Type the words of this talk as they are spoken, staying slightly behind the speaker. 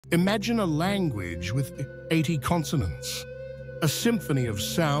Imagine a language with 80 consonants, a symphony of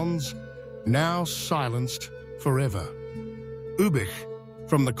sounds now silenced forever. Ubykh,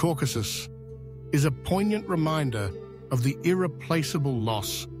 from the Caucasus, is a poignant reminder of the irreplaceable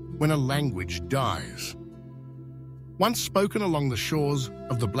loss when a language dies. Once spoken along the shores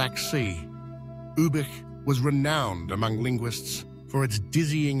of the Black Sea, Ubykh was renowned among linguists for its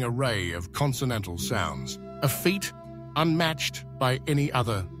dizzying array of consonantal sounds, a feat unmatched by any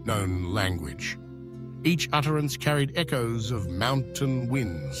other known language. Each utterance carried echoes of mountain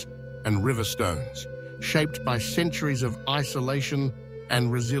winds and river stones, shaped by centuries of isolation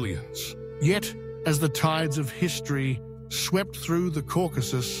and resilience. Yet, as the tides of history swept through the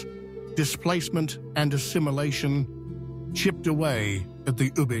Caucasus, displacement and assimilation chipped away at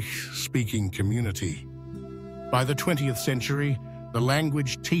the Ubykh-speaking community. By the 20th century, the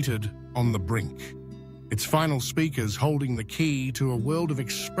language teetered on the brink, its final speakers holding the key to a world of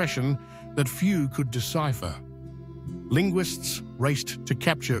expression that few could decipher. Linguists raced to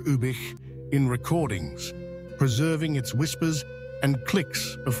capture Ubykh in recordings, preserving its whispers and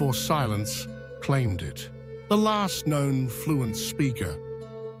clicks before silence claimed it. The last known fluent speaker,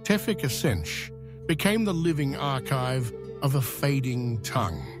 Tevfik Asench, became the living archive of a fading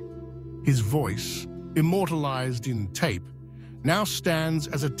tongue. His voice, immortalized in tape, now stands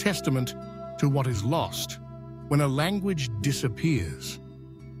as a testament to what is lost when a language disappears.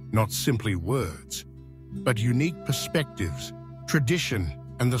 Not simply words, but unique perspectives, tradition,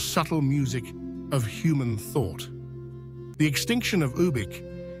 and the subtle music of human thought. The extinction of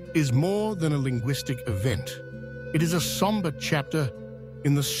Ubykh is more than a linguistic event. It is a somber chapter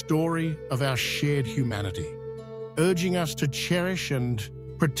in the story of our shared humanity, urging us to cherish and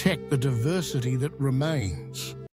protect the diversity that remains.